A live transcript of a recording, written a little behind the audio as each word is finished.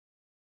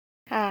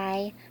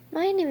Hi,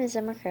 my name is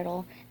Emma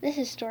Criddle. This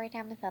is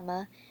Storytime with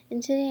Emma,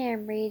 and today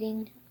I'm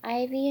reading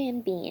Ivy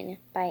and Bean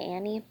by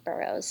Annie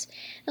Barrows,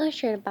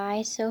 illustrated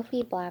by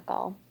Sophie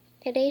Blackall.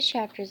 Today's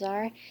chapters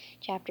are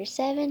Chapter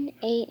 7,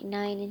 8,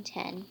 9, and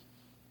 10.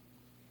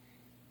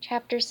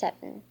 Chapter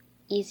 7,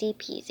 Easy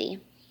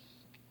Peasy.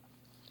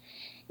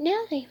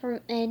 Now they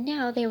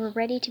were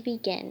ready to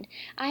begin.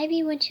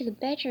 Ivy went to the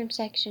bedroom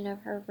section of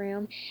her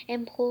room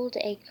and pulled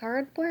a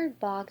cardboard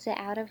box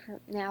out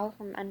from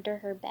under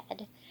her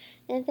bed.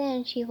 And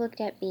then she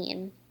looked at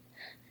Bean.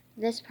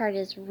 "This part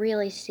is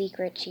really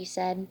secret," she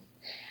said.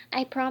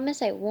 "I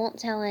promise I won't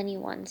tell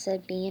anyone,"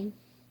 said Bean.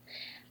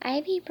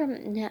 Ivy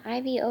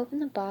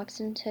opened the box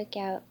and took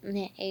out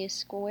a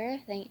square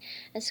thing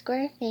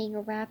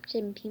wrapped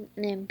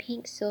in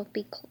pink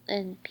silky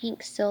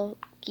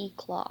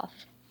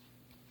cloth.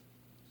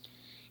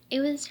 It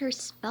was her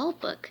spell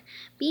book.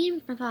 Bean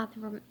thought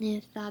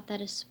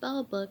that a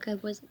spell book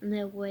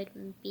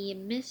would be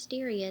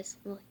mysterious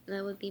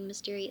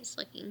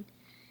looking,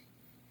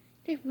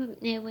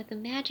 with a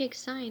magic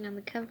sign on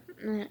the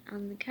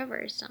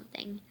cover or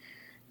something.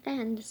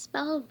 Then the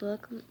spell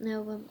book, but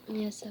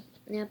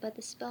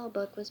the spell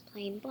book was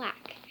plain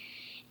black.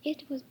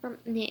 It was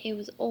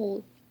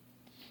old.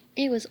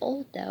 It was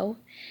old though.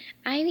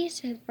 Ivy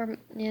said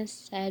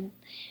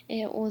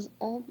it was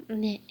old.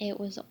 It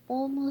was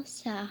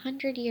almost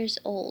 100 years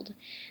old.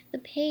 The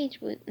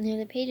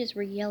pages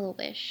were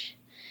yellowish.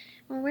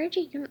 "Well, where'd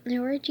you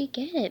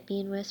get it?"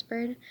 Bean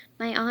whispered.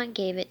 My aunt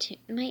gave it to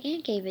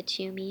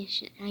me,"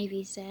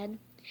 Ivy said.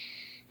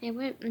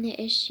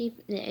 Is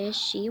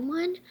she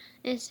one?"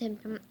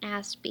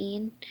 asked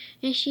Bean.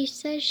 "She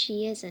says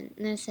she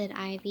isn't," said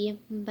Ivy,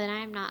 "but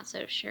I'm not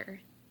so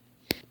sure."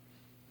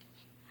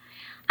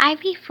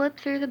 Ivy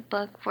flipped through the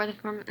book for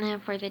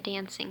the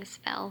dancing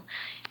spell,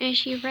 and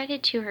she read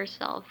it to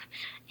herself,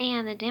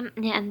 and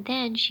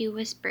then she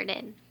whispered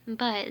it,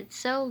 but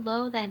so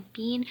low that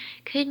Bean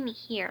couldn't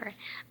hear.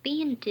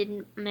 Bean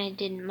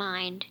didn't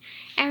mind.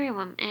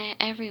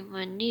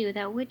 Everyone knew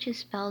that witches'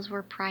 spells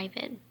were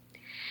private.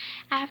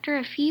 After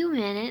a few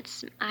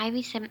minutes,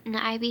 Ivy said,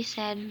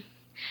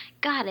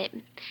 "Got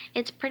it.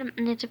 It's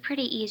a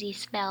pretty easy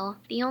spell.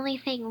 The only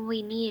thing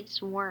we need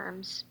is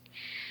worms."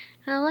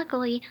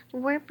 Luckily,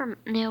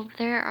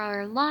 there are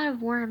a lot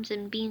of worms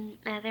in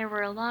there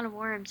were a lot of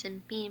worms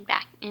in Bean's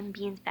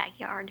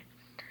backyard.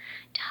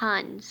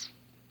 Tons.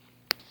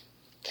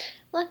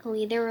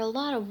 Luckily, there were a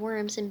lot of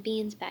worms in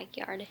Bean's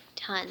backyard.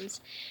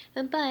 Tons.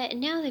 But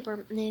now they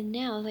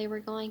were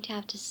going to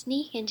have to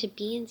sneak into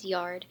Bean's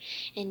yard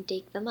and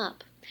dig them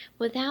up,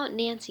 without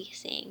Nancy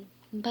seeing.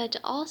 But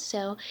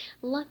also,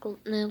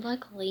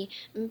 luckily,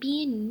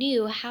 Bean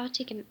knew how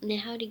to get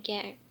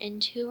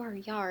into our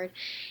yard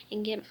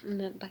and get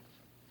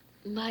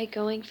by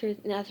going through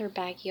other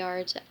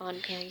backyards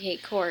on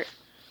Pancake Court.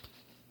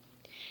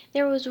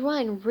 There was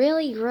one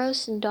really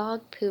gross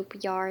dog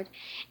poop yard,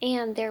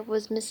 and there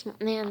was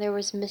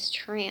Mrs.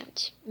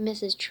 Trant,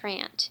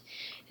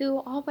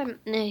 who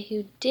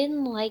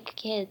didn't like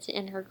kids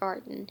in her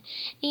garden,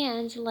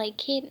 and who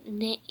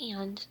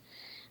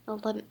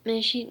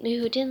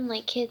didn't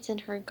like kids in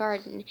her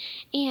garden,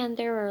 and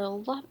there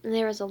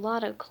was a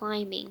lot of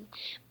climbing.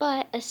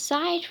 But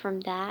aside from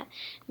that,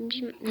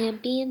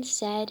 Bean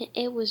said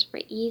it was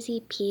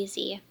easy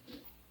peasy.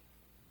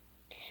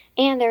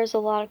 And there was a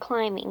lot of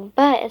climbing.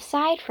 But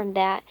aside from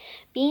that,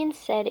 Bean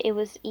said it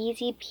was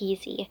easy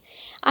peasy.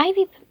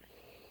 It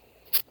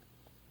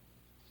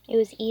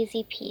was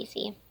easy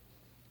peasy.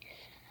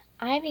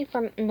 Ivy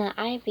put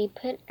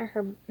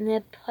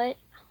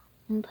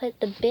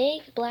the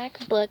big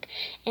black book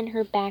in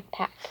her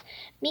backpack.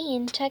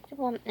 Bean took the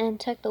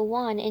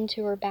wand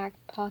into her back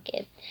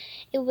pocket.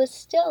 It was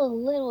still a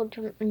little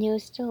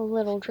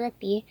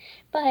drippy,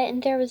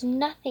 but there was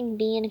nothing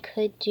Bean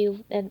could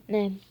do.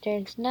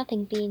 There's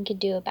nothing Bean could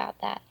do about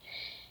that.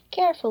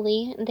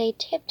 Carefully, they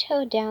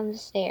tiptoed down the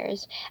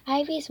stairs.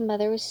 Ivy's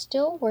mother was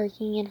still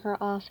working in her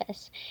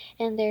office,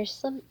 and they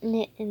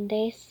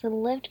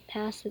slipped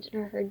past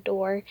her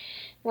door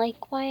like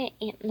quiet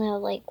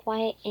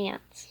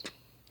ants.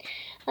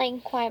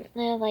 Like quiet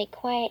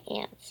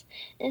ants.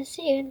 And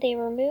soon they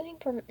were moving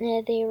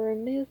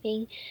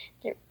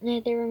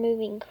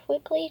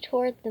quickly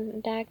toward the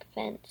back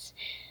fence.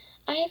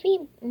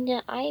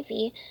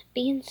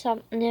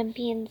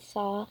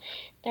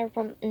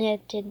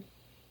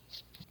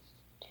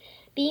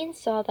 Bean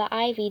saw that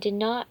Ivy did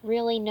not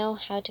really know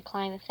how to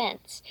climb a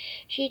fence.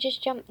 She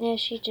just jumped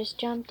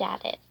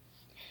at it,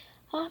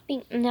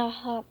 hoping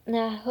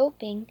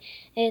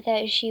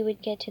that she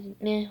would get to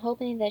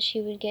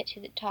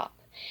the top.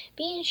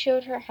 Bean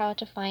showed her how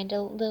to find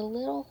the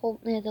little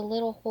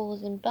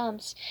holes and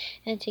bumps,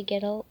 and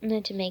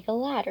to make a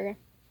ladder.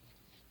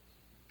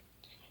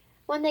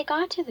 When they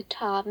got to the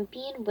top,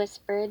 Bean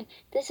whispered,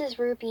 "This is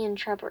Ruby and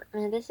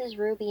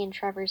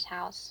Trevor's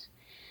house.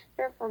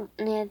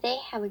 They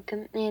have a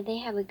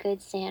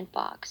good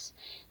sandbox."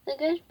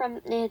 The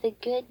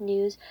good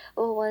news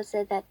was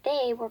that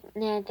there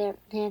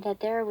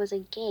was a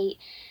gate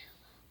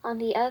on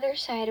the other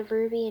side of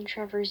Ruby and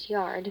Trevor's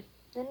yard.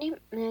 They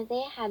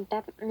had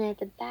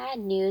the bad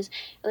news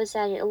was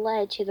that it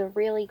led to the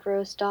really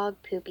gross dog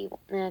poopy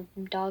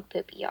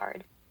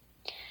yard.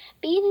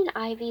 Bean and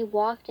Ivy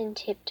walked in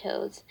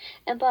tiptoes,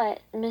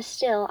 but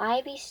still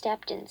Ivy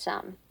stepped in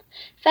some.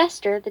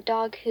 Fester, the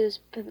dog whose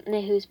poop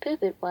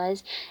it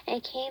was,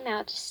 came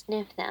out to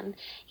sniff them.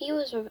 He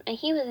was a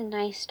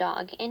nice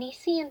dog, and he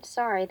seemed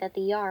sorry that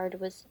the yard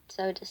was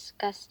so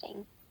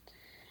disgusting.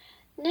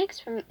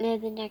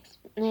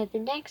 The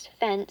next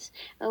fence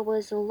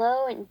was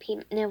low and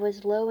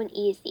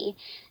easy,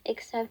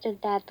 except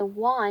that the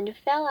wand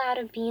fell out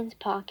of Bean's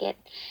pocket,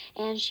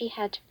 and she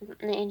had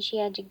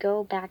to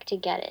go back to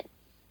get it.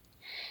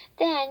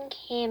 Then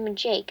came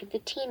Jake, the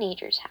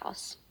teenager's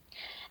house.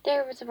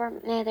 There was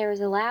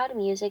a loud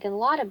music and a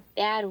lot of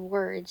bad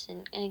words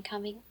and it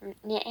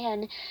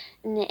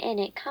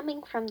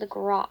coming from the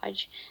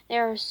garage.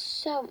 There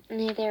was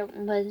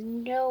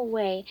no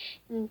way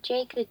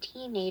Jake the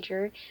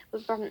teenager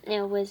was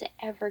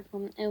ever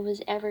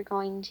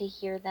going to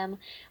hear them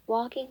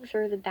walking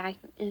through his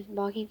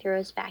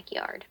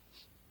backyard.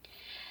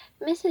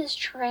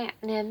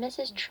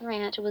 Mrs.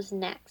 Trant was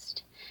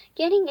next.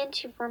 Getting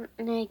into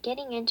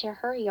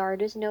her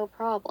yard was no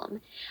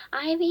problem.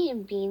 Ivy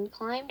and Bean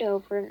climbed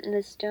over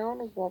the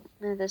stone wall,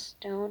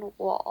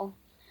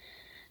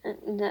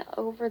 and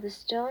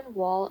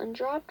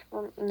dropped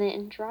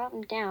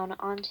down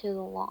onto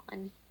the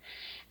lawn.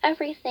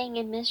 Everything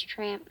in Mrs.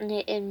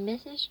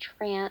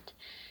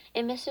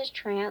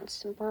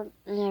 Trant's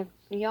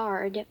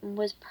yard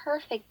was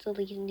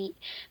perfectly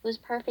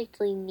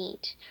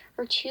neat.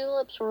 Her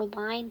tulips were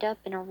lined up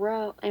in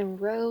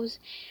rows.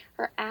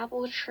 Her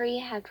apple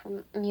tree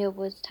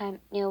was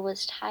tied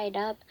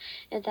up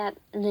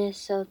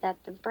so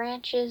that the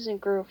branches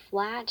grew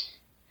flat.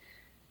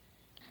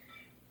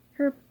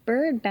 Her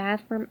bird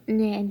bath had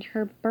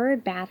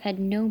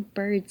no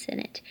birds in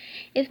it.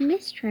 If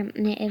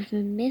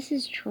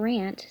Mrs.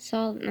 Trant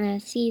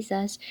sees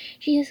us,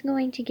 she's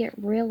going to be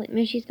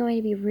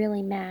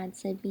really mad,"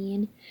 said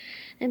Bean.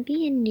 And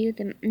Bean knew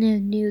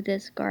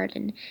this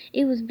garden.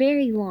 It was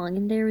very long,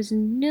 and there was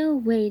no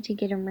way to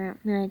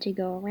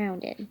go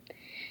around it.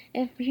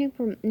 If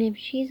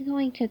she's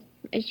going to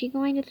Is she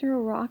going to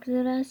throw rocks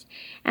at us?"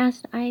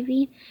 asked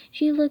Ivy.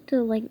 She looked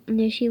a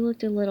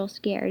little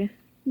scared.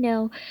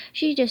 "No,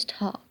 she just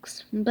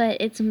talks, but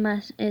it's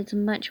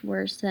much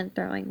worse than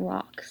throwing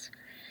rocks."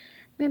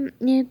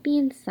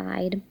 Bean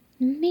sighed.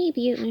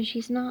 "Maybe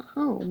she's not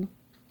home."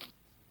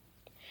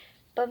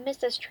 But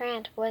Mrs.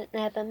 Trant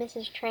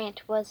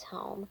was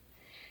home.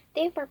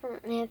 They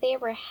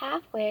were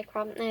halfway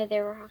across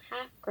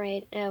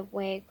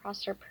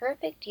her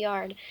perfect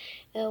yard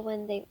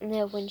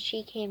when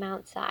she came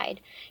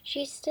outside.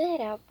 She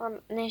stood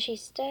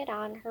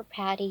on her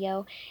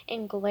patio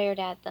and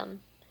glared at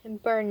them.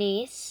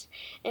 "Bernice,"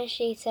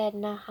 she said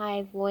in a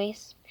high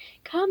voice,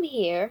 "come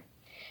here."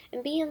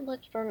 Bean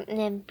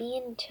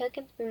took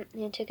a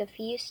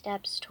few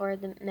steps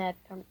towards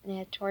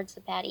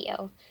the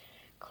patio.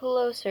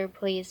 "Closer,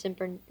 please,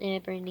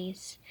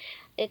 Bernice.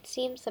 It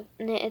seems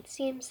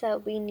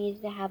that we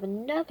need to have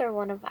another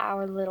one of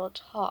our little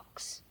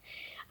talks."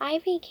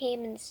 Ivy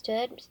came and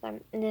stood beside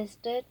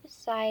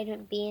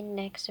Bean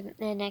next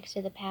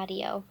to the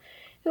patio.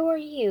 "Who are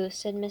you?"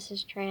 said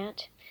Mrs.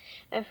 Trant,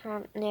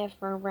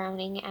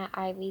 frowning at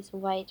Ivy's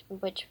white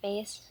witch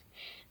face.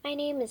 "My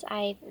name is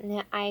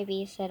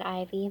Ivy," said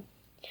Ivy.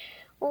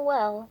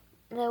 Well,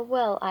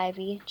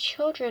 Ivy,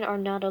 children are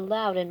not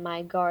allowed in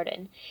my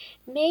garden.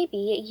 Maybe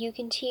you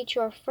can teach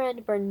your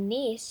friend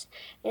Bernice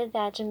that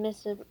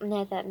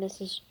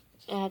Mrs.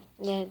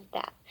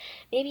 that.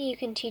 Maybe you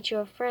can teach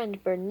your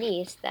friend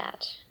Bernice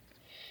that."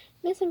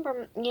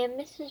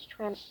 Mrs.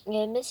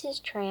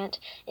 Trant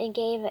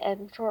gave a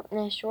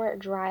short,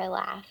 dry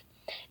laugh,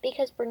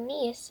 because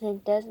Bernice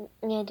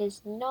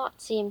does not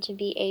seem to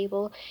be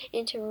able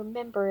to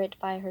remember it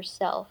by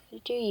herself.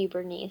 "Do you,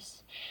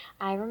 Bernice?"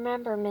 "I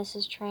remember,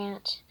 Mrs.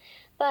 Trant,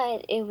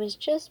 but it was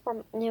just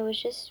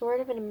sort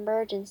of an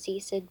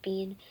emergency," said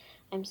Bean.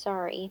 "I'm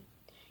sorry."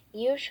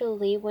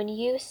 Usually, when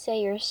you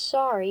say you're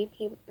sorry,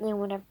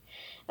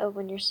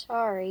 when you're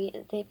sorry,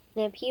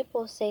 the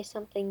people say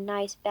something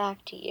nice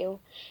back to you.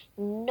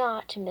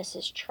 Not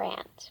Mrs.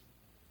 Trant.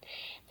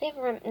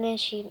 Not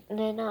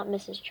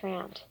Mrs.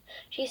 Trant.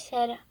 She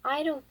said,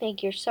 "I don't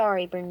think you're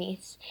sorry,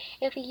 Bernice.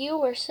 If you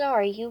were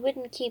sorry, you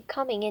wouldn't keep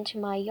coming into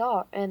my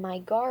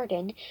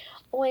garden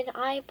when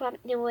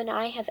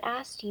I have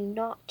asked you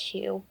not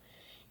to.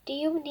 Do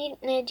you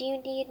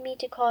need me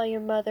to call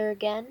your mother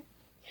again?"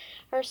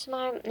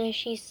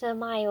 She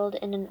smiled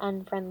in an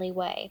unfriendly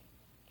way.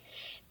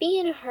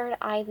 Bean heard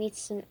Ivy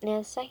sucking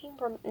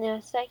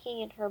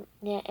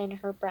in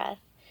her breath.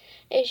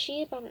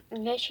 She's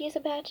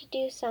about to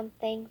do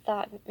something,"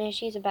 thought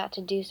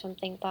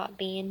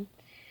Bean.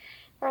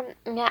 I'm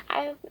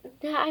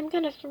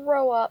gonna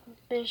throw up."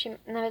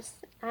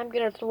 "I'm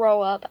gonna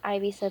throw up,"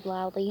 Ivy said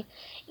loudly.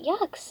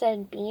 "Yuck,"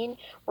 said Bean,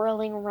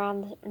 whirling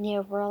around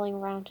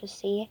to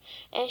see.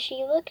 And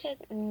she looked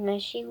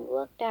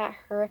at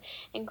her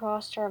and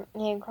crossed her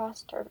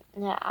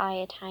eye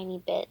a tiny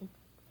bit.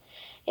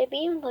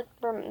 Bean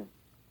looked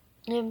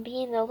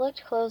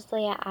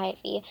closely at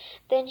Ivy.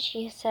 Then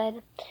she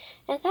said,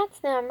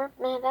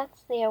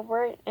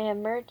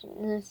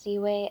 emergency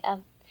way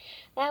of.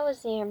 That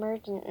was the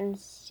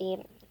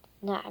emergency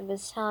that I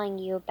was telling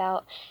you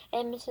about,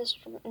 and Mrs.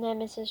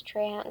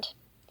 Trant.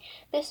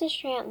 Mrs.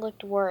 Trant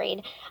looked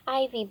worried.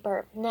 Ivy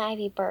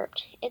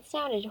burped. It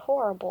sounded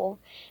horrible.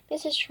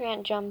 Mrs.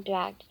 Trant jumped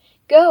back.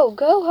 Go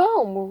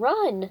home,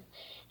 run!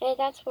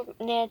 That's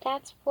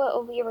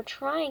what we were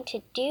trying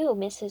to do,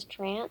 Mrs.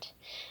 Trant.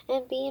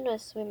 And Bean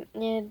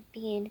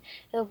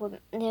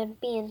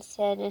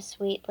said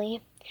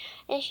sweetly.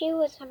 And she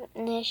was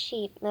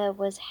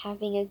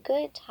having a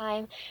good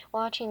time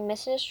watching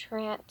Mrs.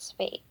 Trant's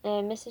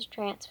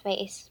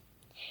face.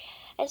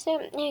 And so,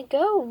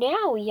 go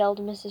now, yelled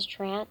Mrs.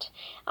 Trant.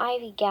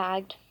 Ivy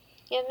gagged.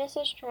 And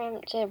Mrs.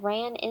 Trant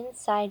ran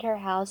inside her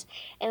house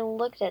and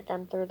looked at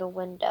them through the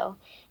window.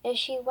 And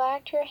she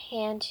wagged her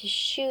hand to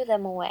shoo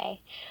them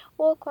away.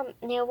 We'll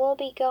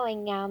be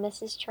going now,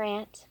 Mrs.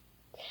 Trant,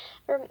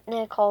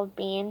 called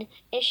Bean,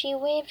 and she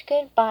waved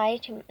good-bye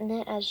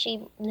as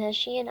she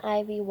and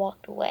Ivy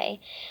walked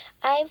away.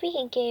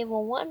 Ivy gave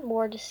one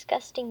more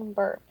disgusting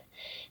burp,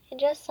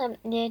 just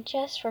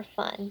for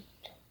fun.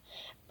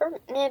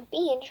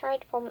 Bean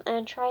tried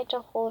to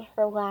hold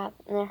her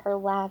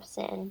laughs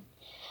in,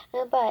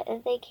 but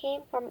they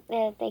came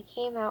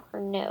out her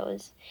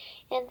nose,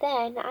 and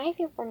then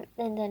Ivy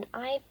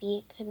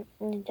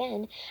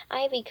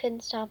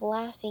couldn't stop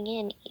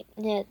laughing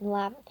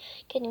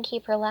couldn't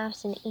keep her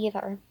laughs in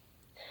either.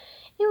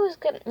 It was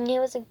good. It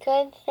was a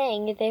good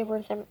thing they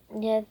were in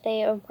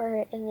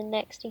the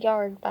next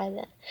yard by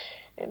then.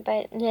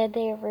 But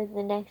they were in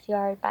the next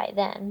yard by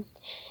then.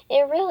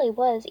 It really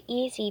was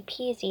easy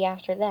peasy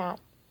after that.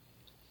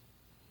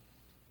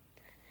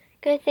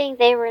 Good thing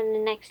they were in the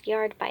next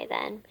yard by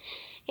then.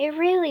 It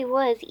really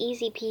was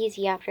easy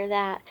peasy after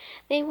that.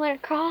 They went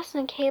across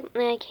in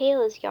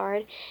Kayla's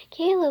yard.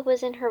 Kayla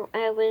was in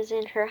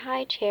her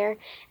high chair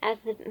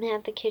at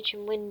the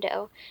kitchen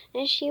window,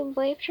 and she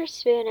waved her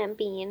spoon at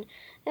Bean.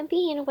 And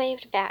Bean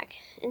waved back,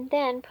 and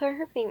then put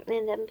her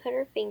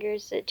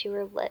fingers to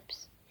her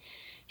lips.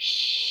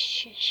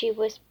 Shh, she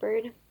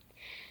whispered.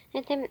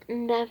 And then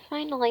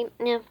finally,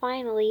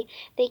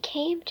 they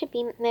came to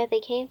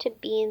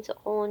Bean's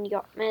own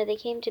yard. They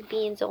came to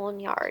Bean's own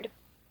yard.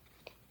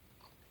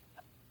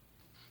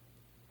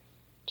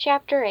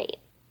 Chapter 8.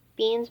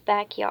 Bean's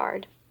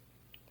Backyard.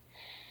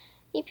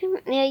 You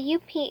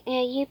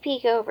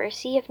peek over,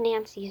 see if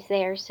Nancy's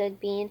there, said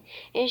Bean,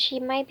 and she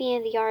might be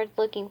in the yard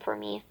looking for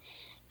me.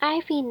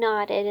 Ivy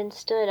nodded and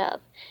stood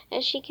up,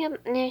 and she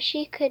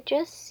could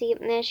just see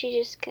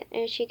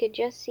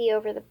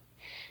over the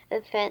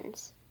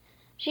fence.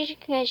 She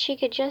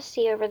could just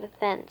see over the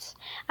fence.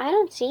 I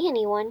don't see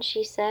anyone,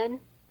 she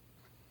said.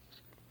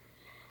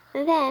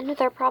 Then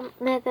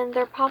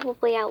they're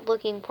probably out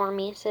looking for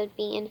me, said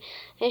Bean,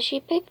 and she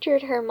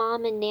pictured her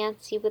mom and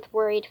Nancy with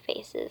worried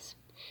faces.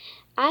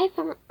 I've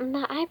been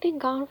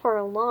gone for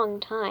a long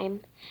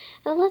time.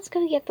 Let's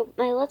go get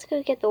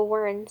the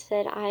worms,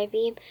 said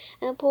Ivy,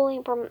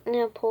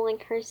 pulling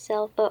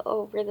herself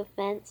over the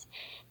fence.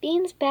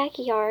 Bean's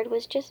backyard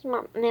was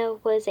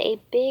was a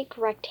big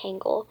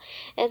rectangle.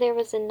 There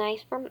was a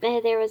nice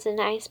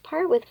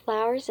part with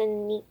flowers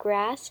and neat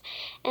grass,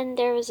 and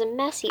there was a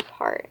messy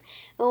part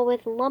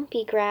with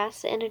lumpy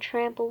grass and a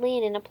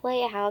trampoline and a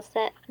playhouse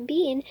that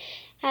Bean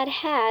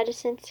had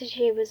since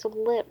she was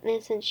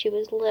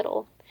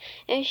little,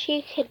 and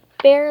she could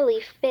barely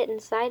fit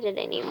inside it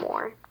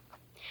anymore.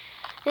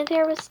 And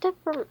there was stuff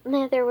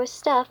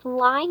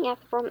lying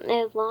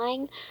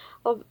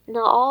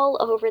all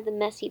over the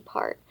messy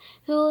part.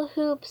 Hula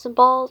hoops,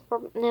 balls,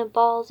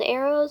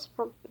 arrows,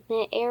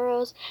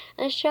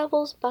 and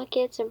shovels,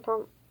 buckets, and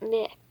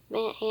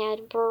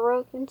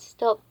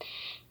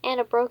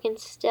a broken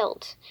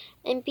stilt.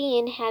 And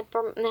Bean had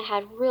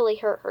really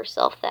hurt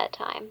herself that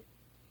time.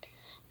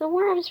 The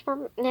worms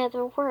were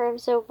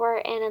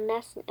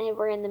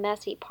in the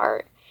messy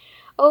part.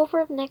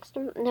 Over next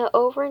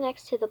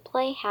to the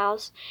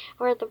playhouse,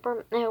 where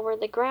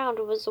the ground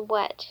was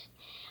wet.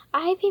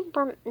 Ivy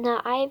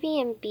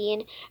and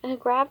Bean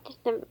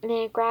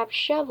grabbed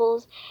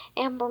shovels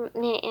and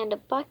a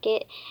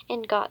bucket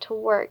and got to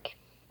work.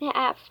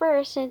 At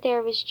first,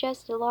 there was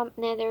just a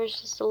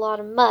lot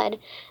of mud.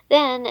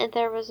 Then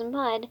there was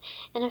mud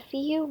and a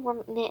few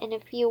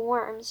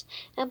worms.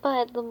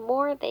 But the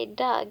more they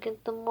dug,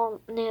 the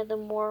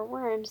more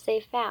worms they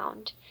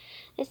found.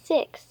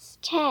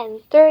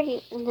 13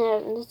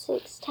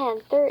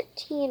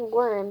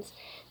 worms.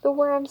 The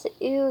worms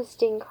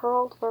oozed and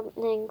curled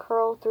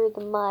through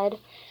the mud.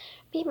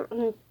 Bean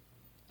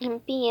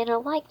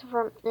liked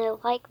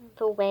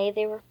the way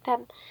they were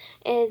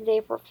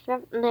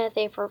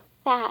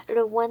fat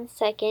 1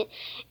 second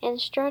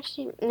and stretched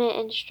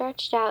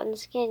out and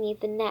skinny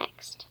the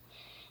next.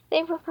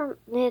 They were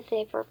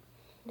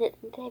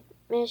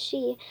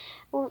she,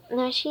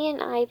 she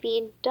and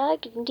Ivy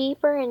dug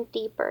deeper and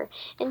deeper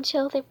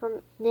until they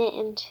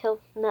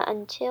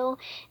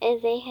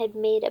had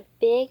made a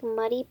big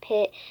muddy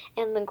pit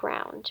in the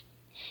ground.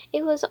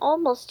 It was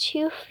almost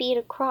 2 feet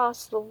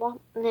across and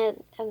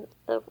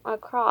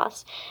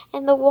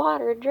the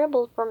water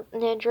dribbled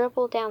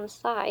down the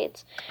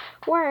sides.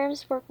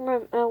 Worms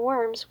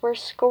were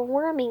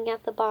squirming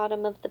at the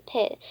bottom of the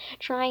pit,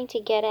 trying to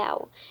get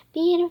out.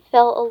 Bean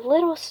felt a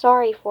little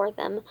sorry for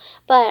them,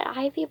 but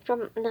Ivy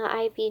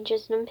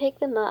just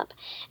picked them up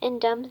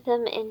and dumped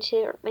them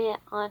into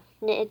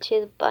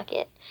the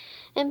bucket.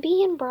 And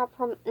Bean thought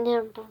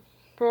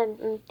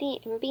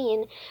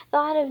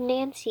of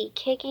Nancy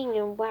kicking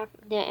and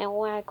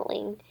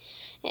waggling,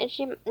 and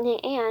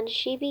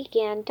she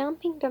began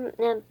dumping them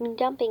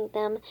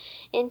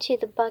into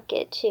the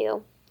bucket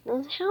too.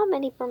 How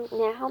many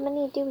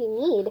do we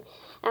need?"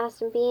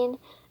 asked Bean.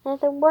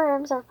 The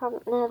worms are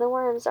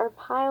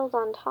piled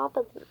on top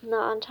of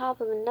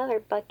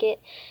another bucket,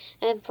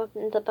 and from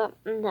of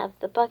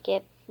the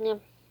bucket,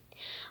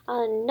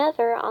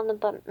 another on the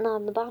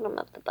bottom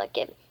of the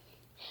bucket.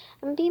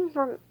 And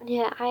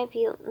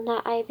Ivy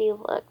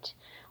looked.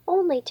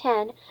 "Only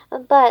 10,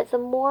 but the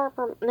more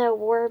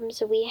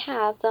worms we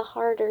have, the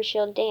harder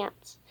she'll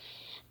dance."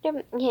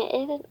 This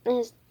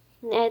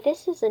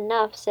is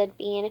enough," said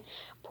Bean.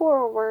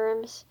 "Poor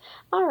worms."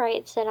 "All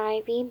right," said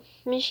Ivy.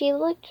 She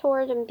looked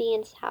toward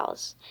Bean's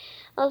house.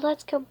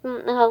 Let's go.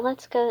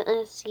 Let's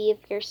go see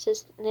if your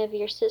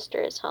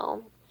sister is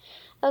home."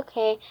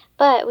 "Okay,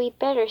 but we'd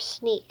better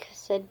sneak,"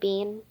 said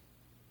Bean.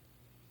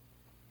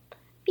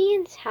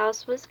 Bean's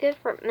house was good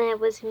for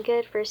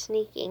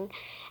sneaking.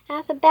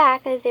 At the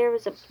back there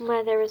was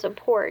a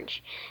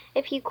porch.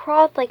 If you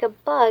crawled like a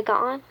bug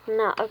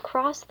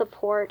across the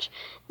porch,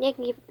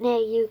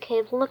 you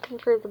could look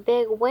through the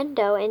big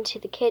window into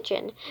the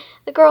kitchen.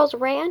 The girls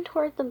ran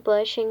toward the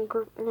bush and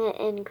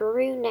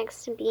grew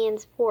next to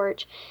Bean's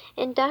porch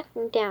and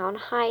ducked down,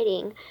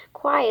 hiding.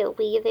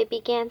 Quietly, they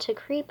began to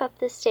creep up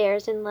the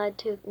stairs and led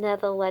to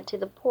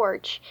the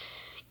porch.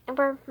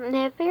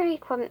 Very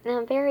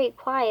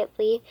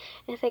quietly,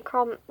 they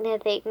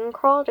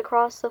crawled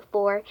across the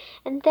floor,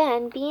 and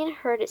then Bean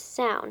heard a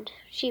sound.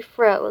 She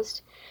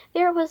froze.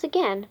 There it was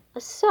again,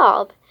 a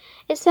sob.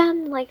 It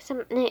sounded like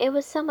it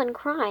was someone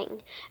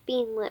crying.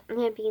 Bean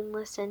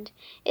listened.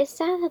 It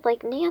sounded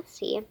like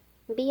Nancy.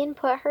 Bean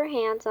put her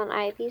hands on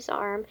Ivy's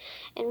arm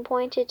and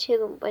pointed to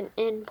the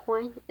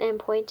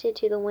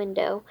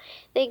window.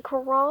 They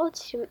crawled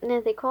to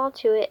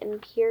it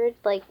and peered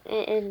like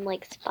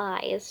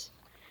spies.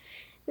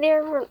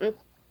 There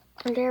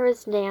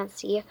was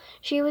Nancy.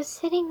 She was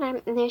sitting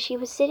at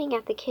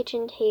the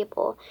kitchen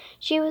table.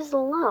 She was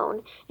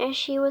alone, and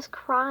she was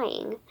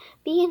crying.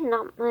 Bean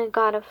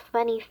got a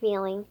funny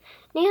feeling.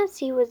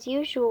 Nancy was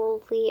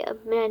usually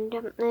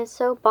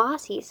so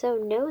bossy, so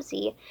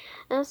nosy,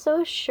 and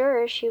so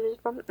sure she was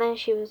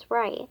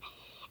right.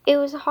 It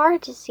was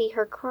hard to see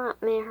her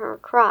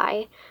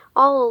cry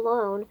all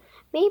alone.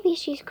 "Maybe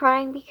she's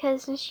crying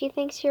because she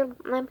thinks you're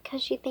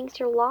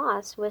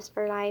lost,"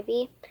 whispered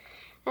Ivy.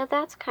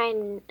 That's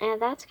kind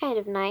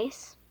of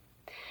nice."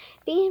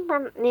 Bean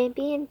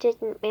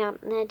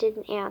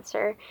didn't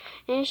answer,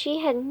 and she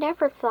had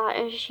never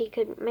thought she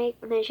could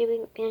make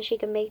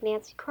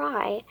Nancy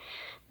cry.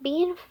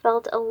 Bean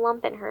felt a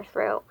lump in her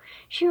throat.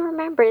 She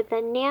remembered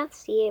that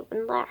Nancy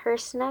let her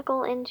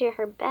snuggle into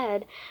her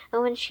bed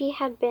when she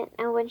had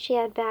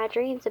bad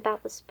dreams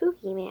about the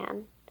spooky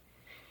man.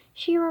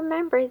 She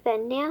remembered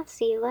that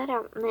Nancy let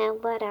her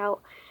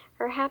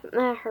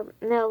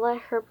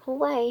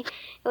play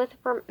with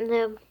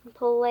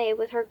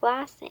her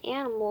glass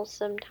animals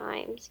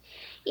sometimes,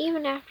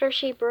 even after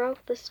she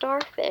broke the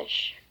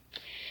starfish.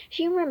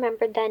 She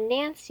remembered that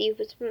Nancy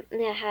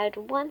had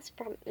once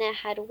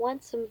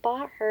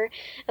bought her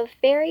a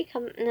fairy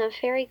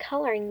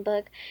coloring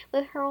book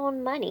with her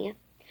own money.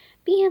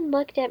 Bean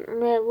looked at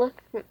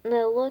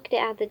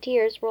the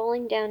tears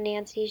rolling down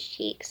Nancy's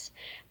cheeks.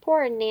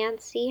 "Poor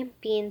Nancy,"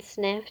 Bean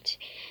sniffed.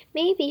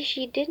 Maybe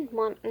she didn't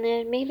want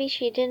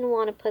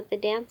to put the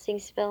dancing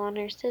spell on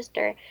her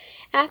sister.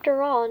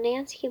 After all,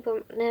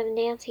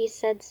 Nancy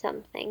said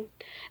something.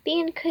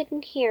 Bean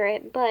couldn't hear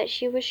it, but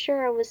she was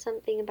sure it was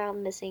something about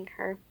missing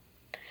her.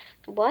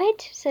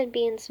 "What?" said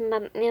Bean's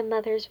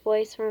mother's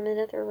voice from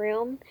another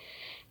room.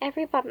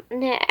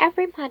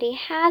 Everybody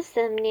has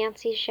them,"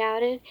 Nancy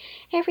shouted.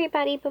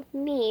 "Everybody but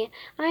me.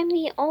 I'm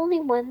the only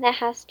one that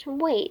has to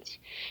wait."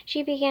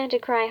 She began to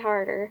cry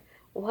harder.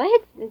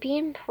 "What?"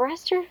 Bean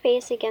pressed her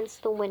face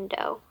against the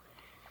window.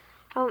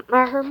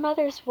 Her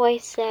mother's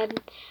voice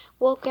said,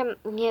 "Well,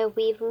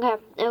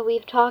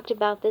 we've talked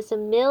about this a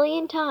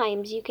million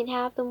times. You can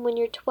have them when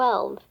you're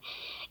 12.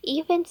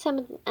 Even some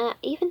of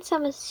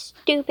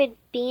stupid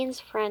Bean's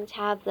friends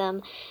have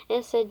them,"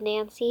 said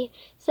Nancy.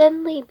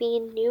 Suddenly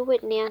Bean knew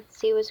what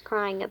Nancy was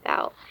crying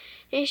about.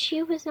 And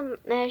she was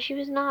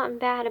not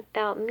bad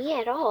about me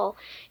at all.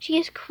 She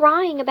is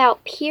crying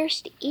about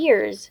pierced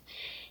ears,"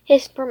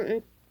 hissed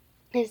Bean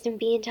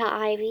to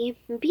Ivy.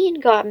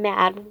 Bean got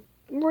mad.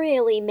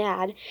 really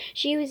mad.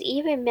 She was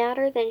even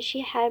madder than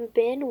she had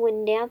been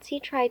when Nancy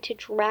tried to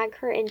drag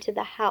her into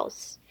the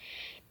house.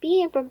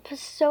 Being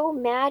so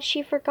mad,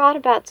 she forgot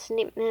about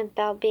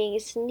being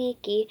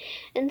sneaky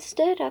and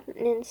stood up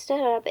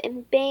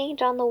and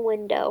banged on the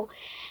window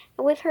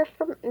with her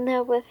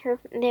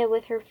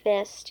with her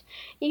fist.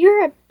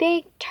 "You're a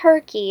big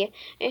turkey!"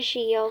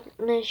 She yelled.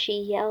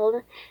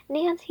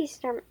 Nancy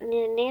stared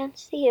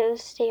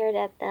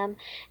at them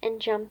and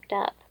jumped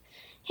up.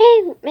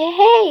 Hey,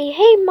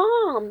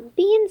 Mom!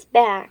 Bean's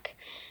back.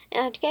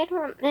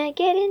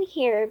 Get in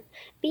here.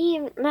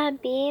 Bean,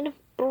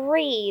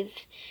 breathe.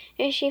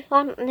 She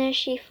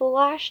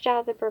flashed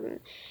out the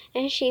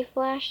and she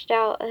flashed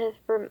out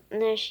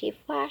she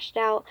flashed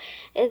out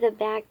the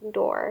back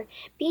door.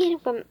 Bean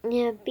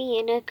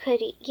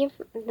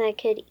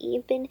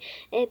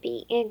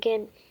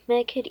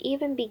could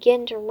even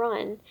begin to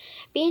run.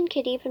 Bean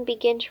could even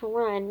begin to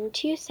run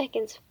 2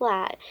 seconds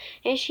flat,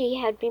 and she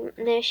had been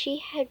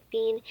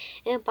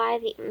by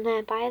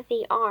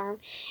the arm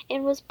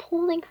and was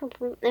pulling her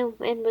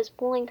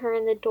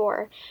in the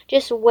door.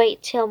 "Just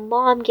wait till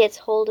Mom gets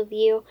hold of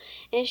you,"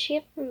 and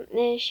she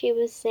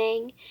was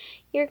saying.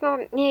 You're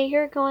going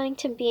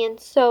to be in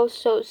so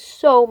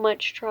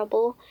much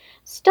trouble."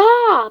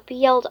 "Stop!"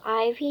 yelled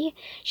Ivy.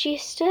 She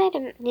stood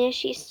in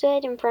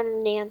front of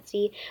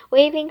Nancy,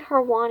 waving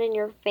her wand in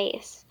her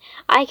face.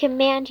 "I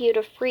command you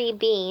to free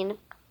Bean."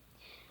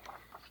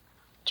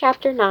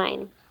 Chapter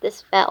 9. The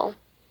Spell.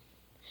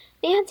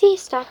 Nancy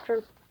stopped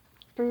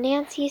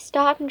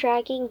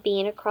dragging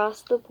Bean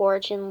across the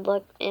porch and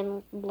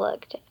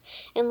looked at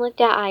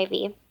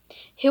Ivy.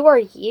 "Who are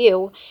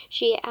you?"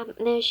 she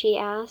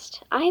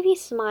asked. Ivy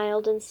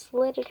smiled and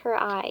slitted her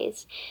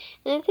eyes.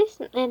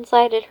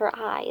 Slided her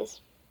eyes.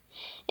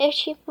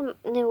 She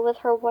with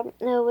her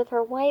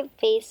white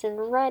face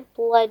and red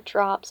blood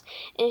drops,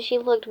 and she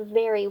looked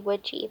very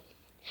witchy.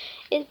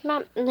 It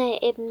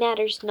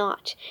matters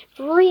not.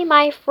 Free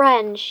my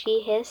friend," she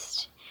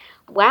hissed.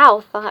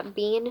 "Wow," thought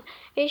Bean.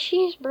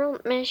 She's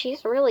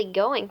really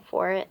going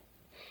for it."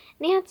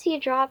 Nancy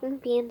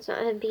dropped Bean's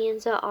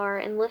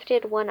arm and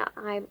lifted one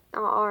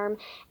eyebrow.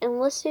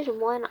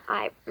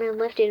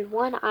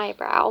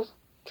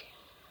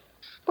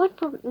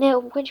 Which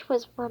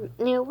was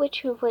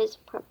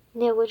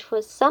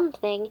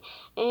something,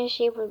 and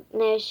she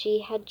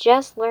had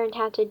just learned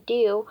how to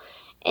do,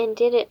 and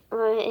did it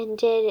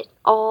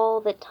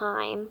all the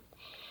time.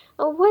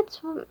 "Oh,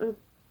 what's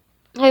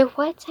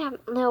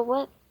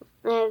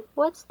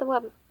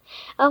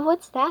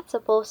that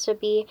supposed to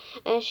be?"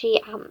 She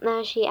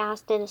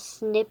asked in a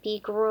snippy,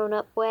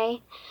 grown-up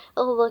way,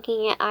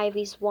 looking at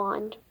Ivy's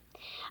wand.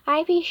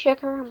 Ivy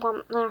shook her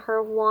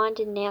wand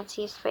in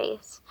Nancy's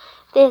face.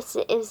 This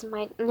is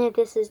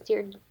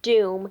your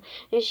doom,"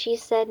 she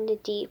said in a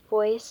deep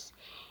voice.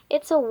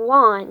 "It's a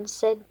wand,"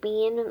 said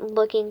Bean,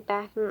 looking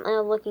back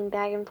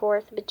and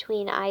forth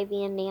between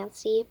Ivy and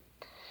Nancy.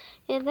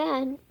 And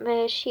then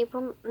she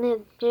was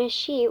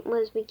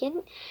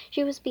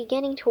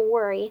beginning to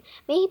worry.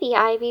 Maybe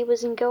Ivy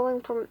was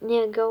going for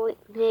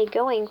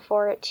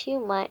it too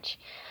much.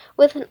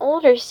 With an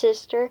older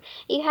sister,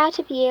 you had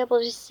to be able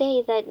to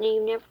say that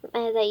you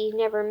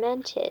never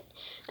meant it,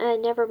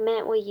 never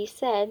meant what you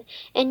said,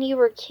 and you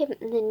were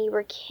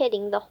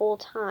kidding the whole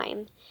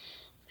time.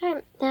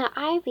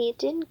 Ivy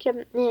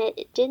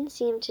didn't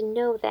seem to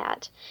know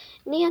that.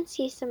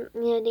 Nancy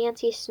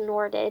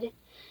snorted.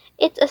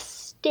 "It's a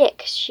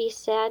stick," she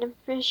said,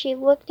 and she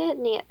looked at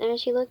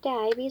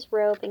Ivy's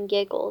robe and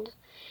giggled.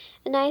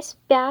 "A nice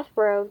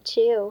bathrobe,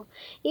 too.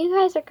 You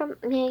guys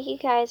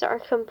are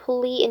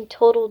complete and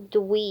total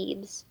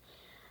dweebs."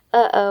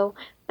 Uh-oh.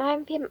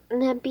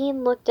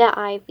 Bean looked at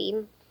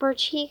Ivy. Her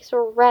cheeks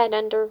were red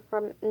under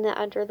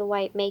the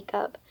white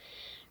makeup.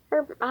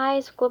 Her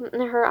eyes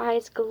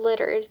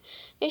glittered,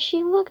 and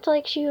she looked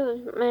like she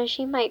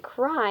might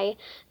cry.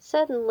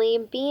 Suddenly,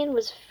 Bean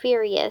was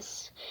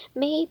furious.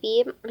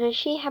 Maybe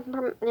she had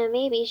been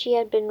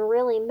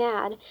really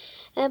mad,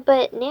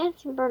 but now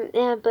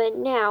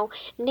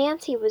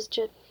Nancy was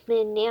just.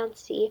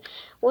 Nancy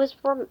was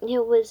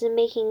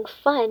making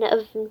fun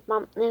of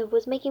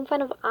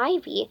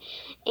Ivy,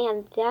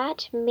 and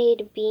that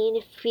made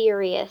Bean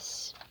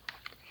furious.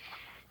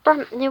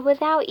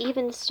 Without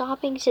even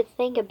stopping to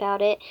think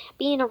about it,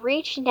 Bean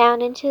reached down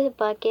into the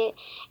bucket,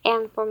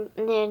 and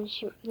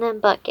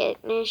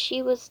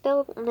she was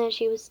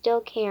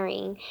still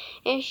carrying,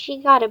 and she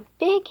got a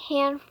big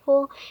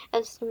handful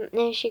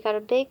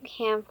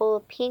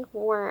of pink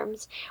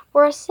worms.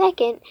 For a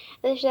second,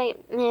 they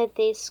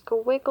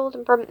squiggled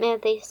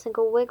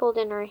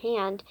in her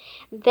hand.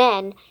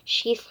 Then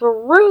she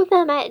threw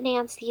them at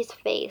Nancy's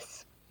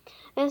face,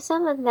 and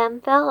some of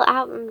them fell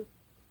out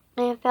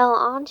and fell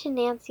onto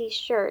Nancy's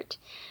shirt,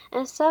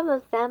 and some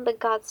of them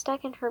got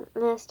stuck in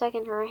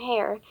her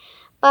hair,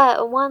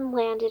 but one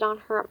landed on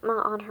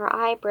her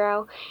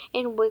eyebrow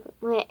and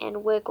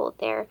wiggled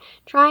there,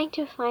 trying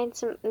to find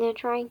some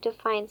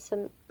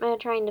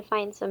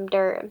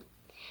dirt.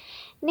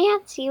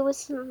 Nancy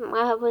was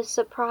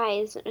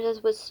surprised,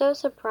 was so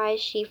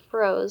surprised she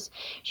froze.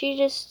 She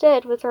just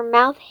stood with her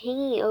mouth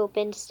hanging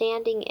open,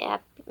 staring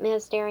at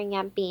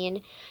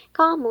Bean.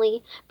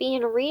 Calmly,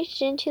 Bean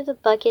reached into the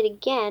bucket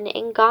again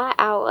and got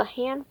out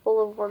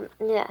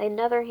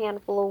another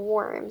handful of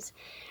worms.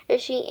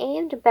 She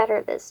aimed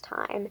better this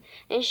time,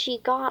 and she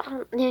got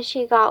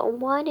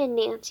one in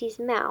Nancy's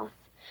mouth.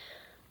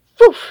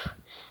 Poof!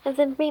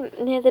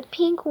 The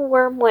pink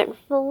worm went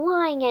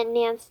flying at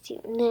Nancy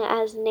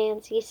as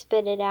Nancy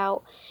spit it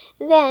out.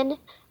 Then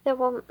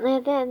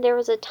there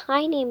was a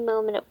tiny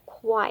moment of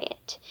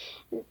quiet,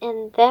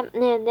 and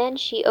then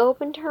she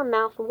opened her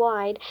mouth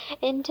wide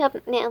and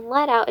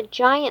let out a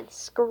giant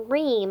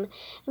scream.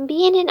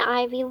 Bean and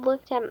Ivy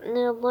looked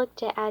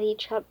at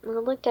each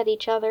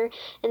other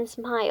and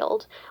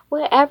smiled.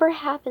 Whatever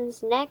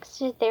happens next,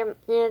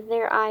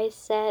 their eyes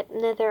said.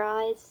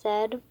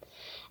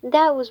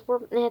 That was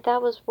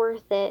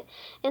worth it.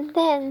 And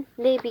then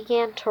they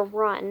began to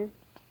run.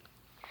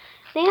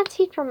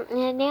 Nancy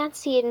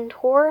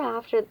tore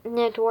after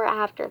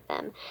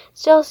them,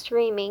 still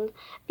screaming.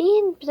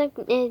 Bean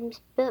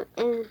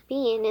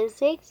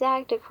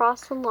zigzagged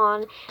across the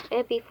lawn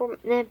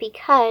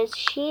because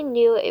she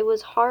knew it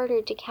was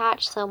harder to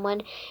catch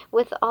someone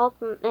with all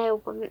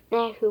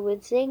who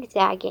was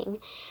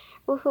zigzagging.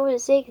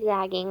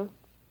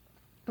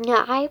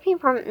 Yeah, Ivy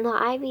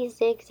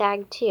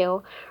zigzagged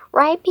too,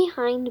 right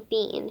behind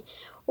Bean.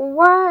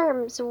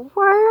 Worms!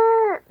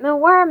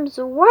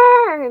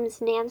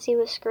 Nancy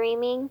was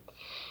screaming,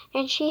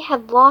 and she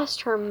had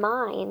lost her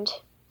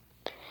mind.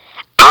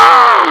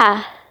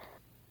 Ah!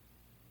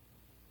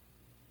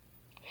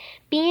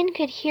 Bean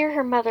could hear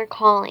her mother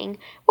calling.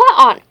 What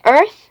on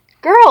earth?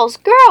 Girls!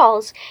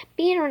 Girls!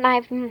 Bean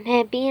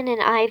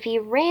and Ivy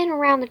ran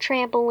around the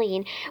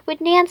trampoline, with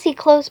Nancy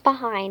close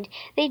behind.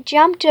 They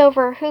jumped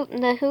over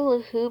the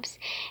hula hoops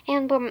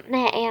and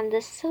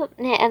the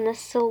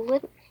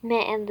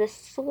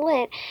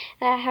slit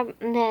that had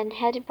then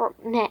headed for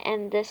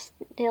and the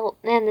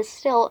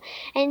stilt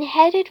and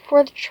headed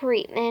for the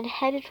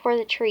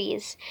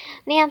trees.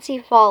 Nancy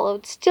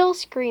followed, still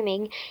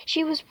screaming.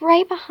 She was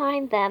right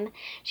behind them.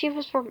 She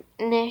was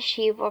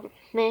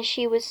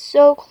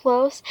so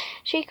close.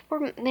 She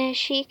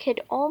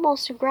could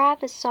almost grab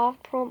the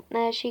soft folds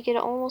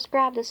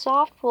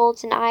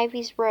in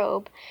Ivy's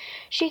robe.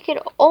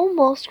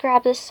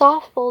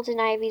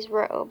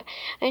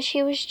 And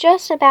she was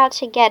just about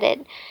to get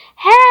it.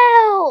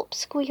 Help!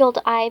 Squealed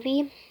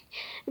Ivy.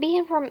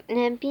 Bean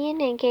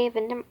gave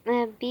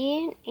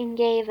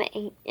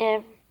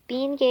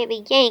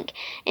a yank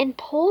and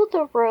pulled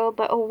the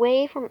robe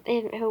away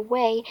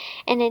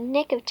in a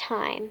nick of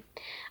time.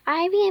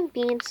 Ivy and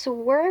Bean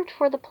swerved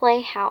for the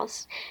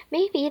playhouse.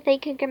 Maybe they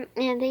could get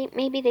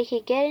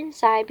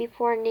inside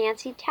before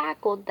Nancy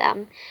tackled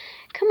them.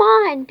 Come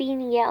on!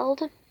 Bean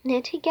yelled.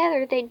 And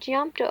together they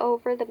jumped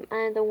over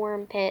the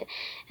worm pit,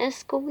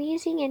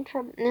 squeezing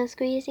into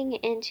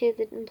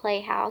the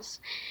playhouse,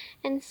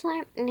 and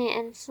slammed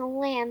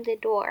the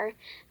door.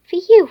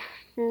 Phew!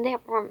 They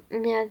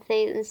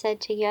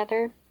said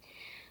together.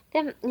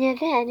 Then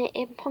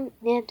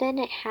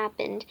it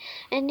happened,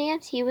 and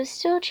Nancy was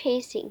still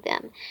chasing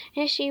them,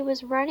 and she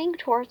was running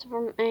toward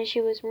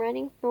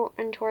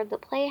the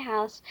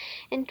playhouse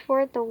and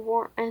toward the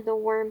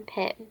worm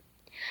pit.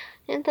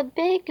 And the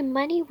big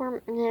muddy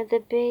worm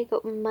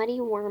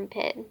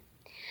pit.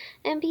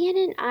 And Bean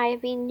and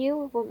Ivy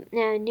knew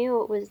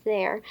it was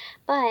there,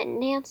 but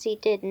Nancy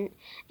didn't,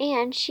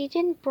 and she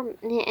didn't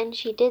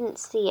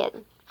see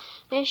it.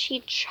 And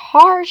she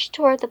charged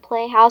toward the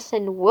playhouse,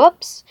 and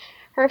whoops!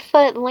 Her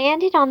foot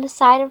landed on the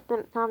side of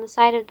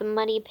the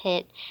muddy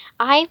pit.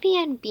 Ivy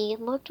and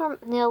Bean looked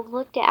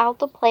out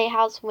the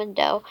playhouse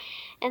window,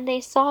 and they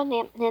saw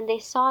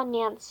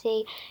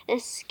Nancy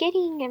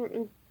skidding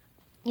in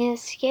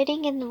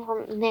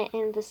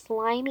the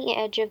slimy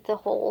edge of the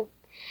hole.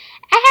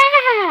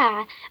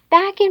 Ah!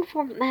 Back and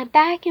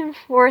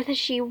forth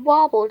she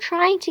wobbled,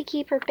 trying to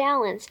keep her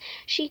balance.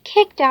 She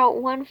kicked out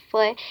one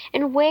foot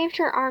and waved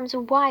her arms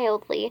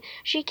wildly.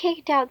 She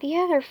kicked out the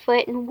other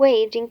foot and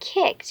waved and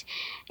kicked.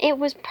 It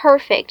was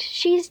perfect.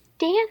 She's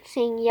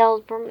dancing,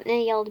 yelled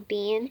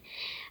Bean.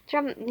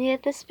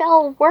 The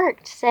spell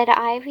worked, said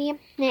Ivy.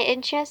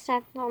 Just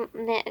at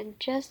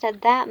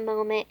that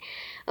moment,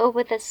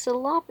 with a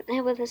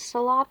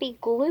sloppy,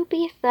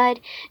 gloopy thud,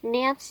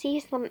 Nancy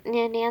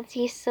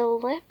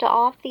slipped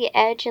off the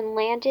edge and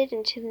landed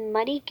into the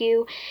muddy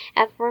goo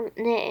at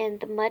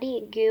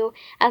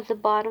the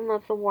bottom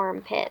of the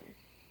worm pit.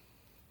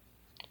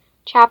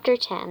 Chapter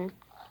 10.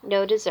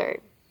 No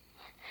dessert.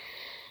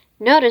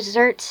 No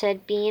dessert,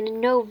 said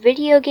Bean. No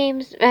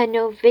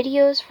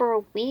videos for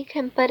a week,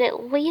 but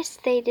at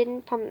least they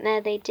didn't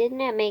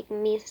make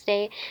me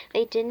stay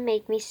in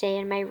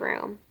my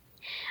room.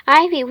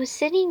 Ivy was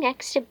sitting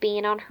next to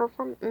Bean on her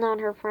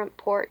front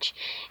porch.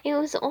 It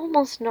was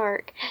almost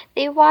dark.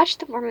 They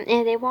watched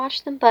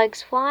the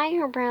bugs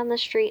flying around the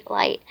street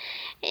light.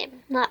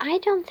 I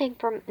don't think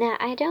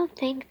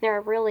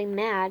they're really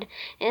mad,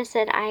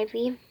 said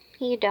Ivy.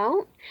 You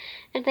don't?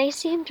 And they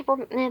seemed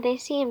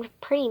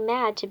pretty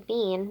mad to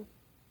Bean.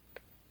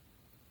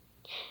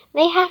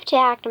 They have to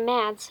act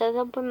mad so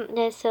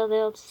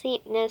they'll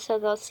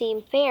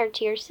seem fair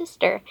to your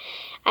sister,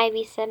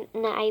 Ivy said,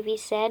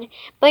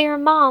 but your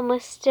mom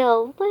was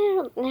still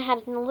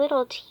had a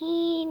little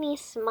teeny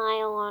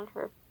smile on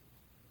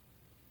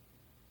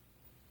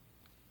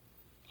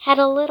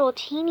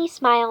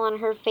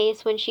her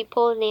face when she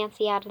pulled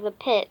Nancy out of the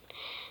pit.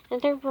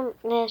 And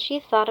she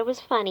thought it was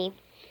funny.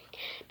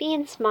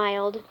 Bean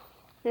smiled.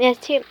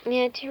 Bean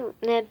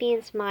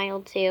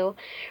smiled too,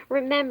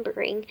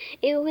 remembering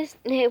it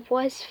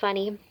was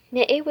funny.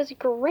 It was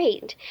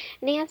great.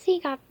 Nancy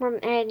got from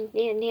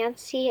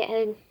Nancy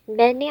and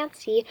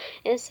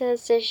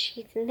says that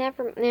she's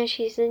never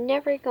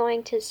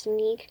going to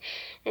sneak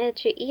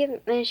to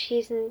even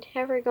she's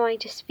never going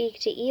to speak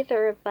to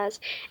either of us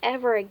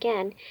ever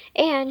again.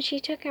 And she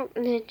took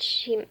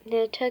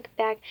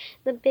back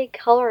the big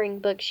coloring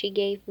book she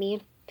gave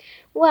me.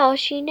 Well,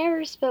 she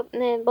never spoke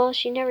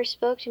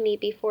to me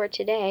before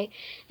today,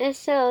 and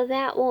so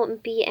that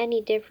won't be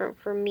any different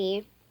for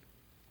me.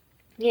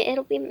 Yeah,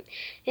 it'll be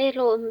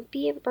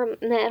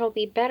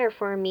better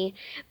for me,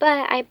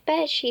 but I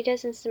bet she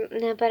doesn't.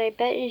 But I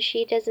bet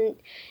she doesn't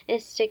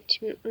stick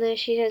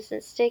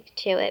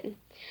to it.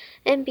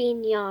 And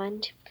Bean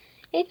yawned.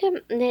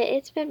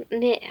 It's been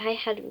I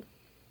had.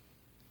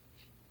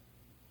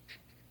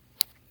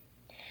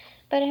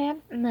 But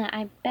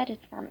I bet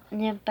it's from.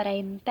 But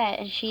I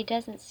bet she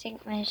doesn't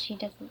stick. She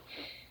doesn't.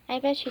 I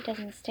bet she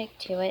doesn't stick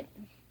to it.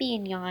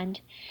 Bean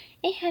yawned.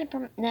 I had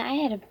a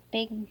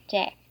big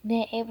day.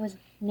 It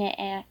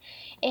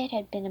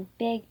had been a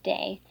big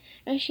day.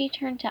 And she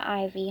turned to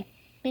Ivy.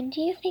 And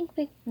do you think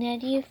the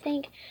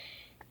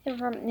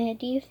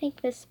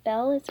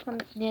spell is from?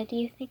 Do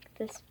you think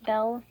the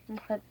spell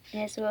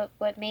is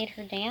what made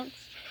her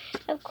dance?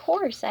 Of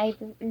course,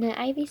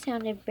 Ivy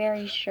sounded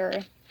very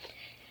sure.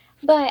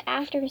 But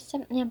after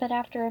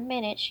a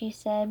minute, she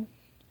said,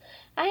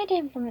 I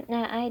didn't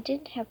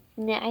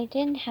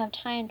have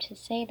time to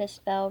say the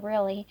spell,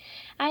 really.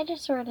 I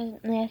just sort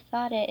of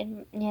thought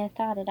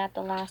it at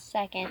the last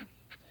second.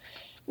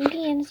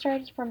 Bean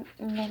stared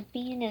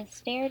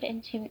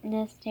into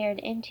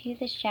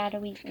the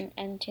shadowy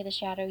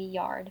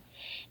yard.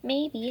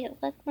 Maybe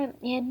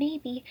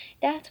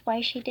that's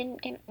why she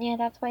didn't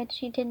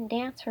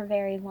dance for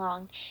very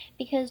long,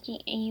 because you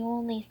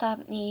only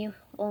thought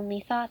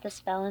the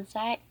spell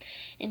inside,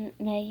 and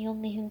you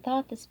only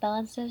thought the spell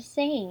instead of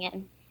saying it.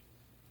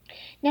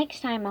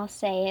 Next time I'll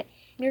say it.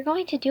 You're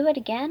going to do it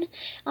again?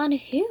 On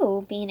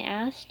who? Bean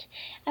asked.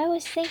 I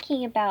was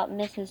thinking about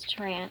Mrs.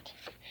 Trant,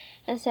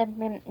 said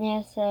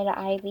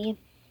Ivy.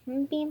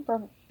 Bean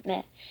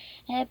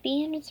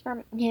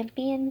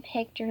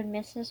pictured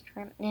Mrs.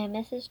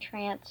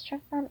 Trant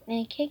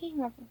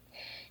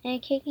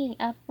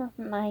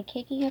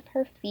kicking up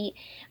her feet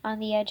on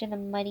the edge of the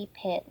muddy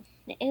pit.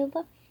 It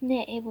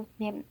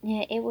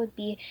would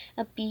be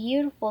a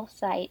beautiful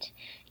sight.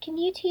 Can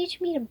you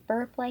teach me to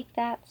burp like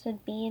that?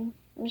 Said Bean.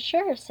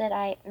 Sure,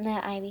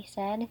 Ivy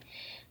said.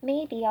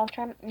 Maybe I'll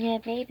try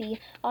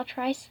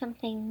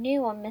something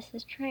new on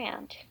Mrs.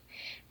 Trant.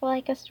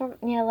 Like a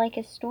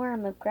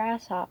storm of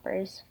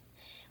grasshoppers.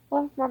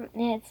 Well,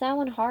 is that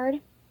one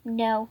hard?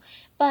 No,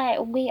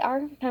 but we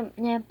have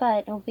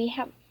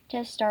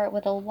to start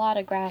with a lot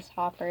of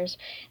grasshoppers,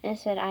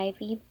 said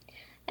Ivy.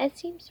 It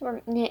seems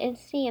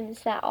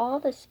that all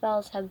the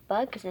spells have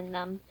bugs in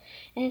them,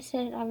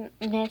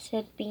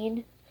 said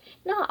Bean.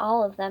 Not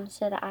all of them,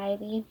 said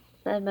Ivy,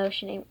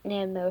 emotions.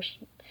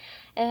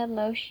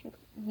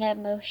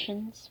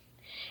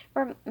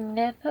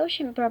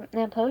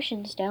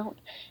 Potions don't.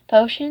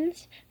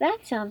 Potions? That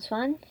sounds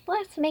fun.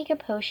 Let's make a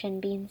potion,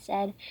 Bean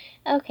said.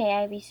 Okay,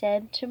 Ivy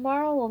said.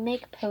 Tomorrow we'll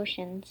make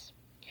potions.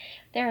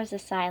 There was a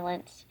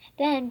silence.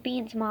 Then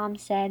Bean's mom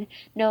said,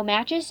 no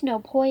matches, no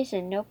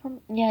poison, no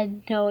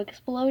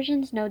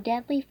explosions, no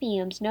deadly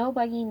fumes, no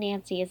bugging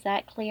Nancy. Is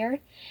that clear?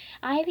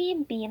 Ivy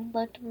and Bean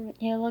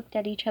looked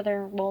at each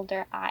other and rolled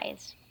their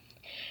eyes.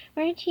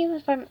 Weren't you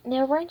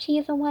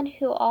the one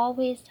who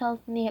always telling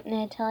me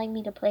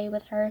to play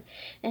with her?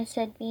 And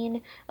said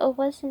Bean, oh,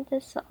 wasn't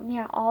this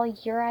all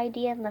your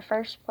idea in the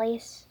first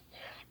place?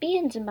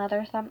 Bean's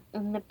mother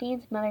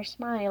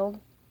smiled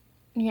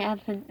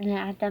at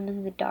them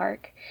in the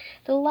dark.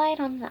 The light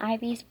on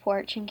Ivy's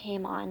porch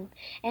came on,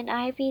 and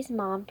Ivy's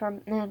mom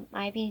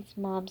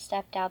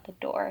stepped out the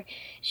door.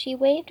 She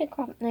waved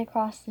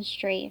across the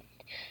street.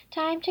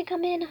 Time to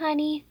come in,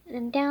 honey,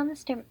 and down the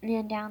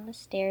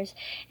stairs,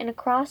 and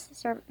across the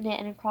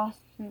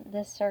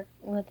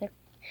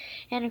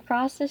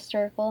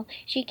circle.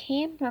 She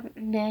came in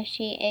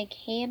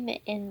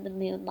the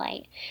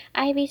moonlight.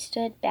 Ivy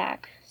stood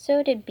back.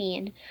 So did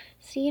Bean.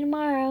 See you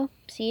tomorrow.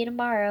 See you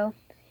tomorrow.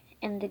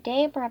 And the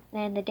day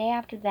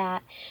after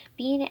that,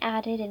 Bean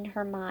added in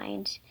her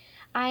mind,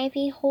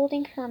 Ivy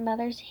holding her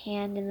mother's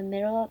hand in the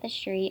middle of the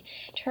street,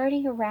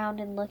 turning around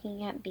and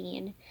looking at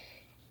Bean.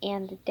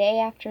 And the day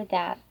after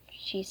that,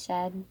 she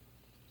said.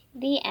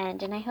 The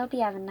end, and I hope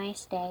you have a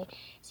nice day.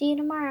 See you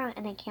tomorrow,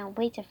 and I can't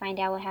wait to find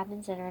out what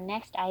happens in our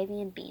next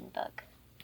Ivy and Bean book.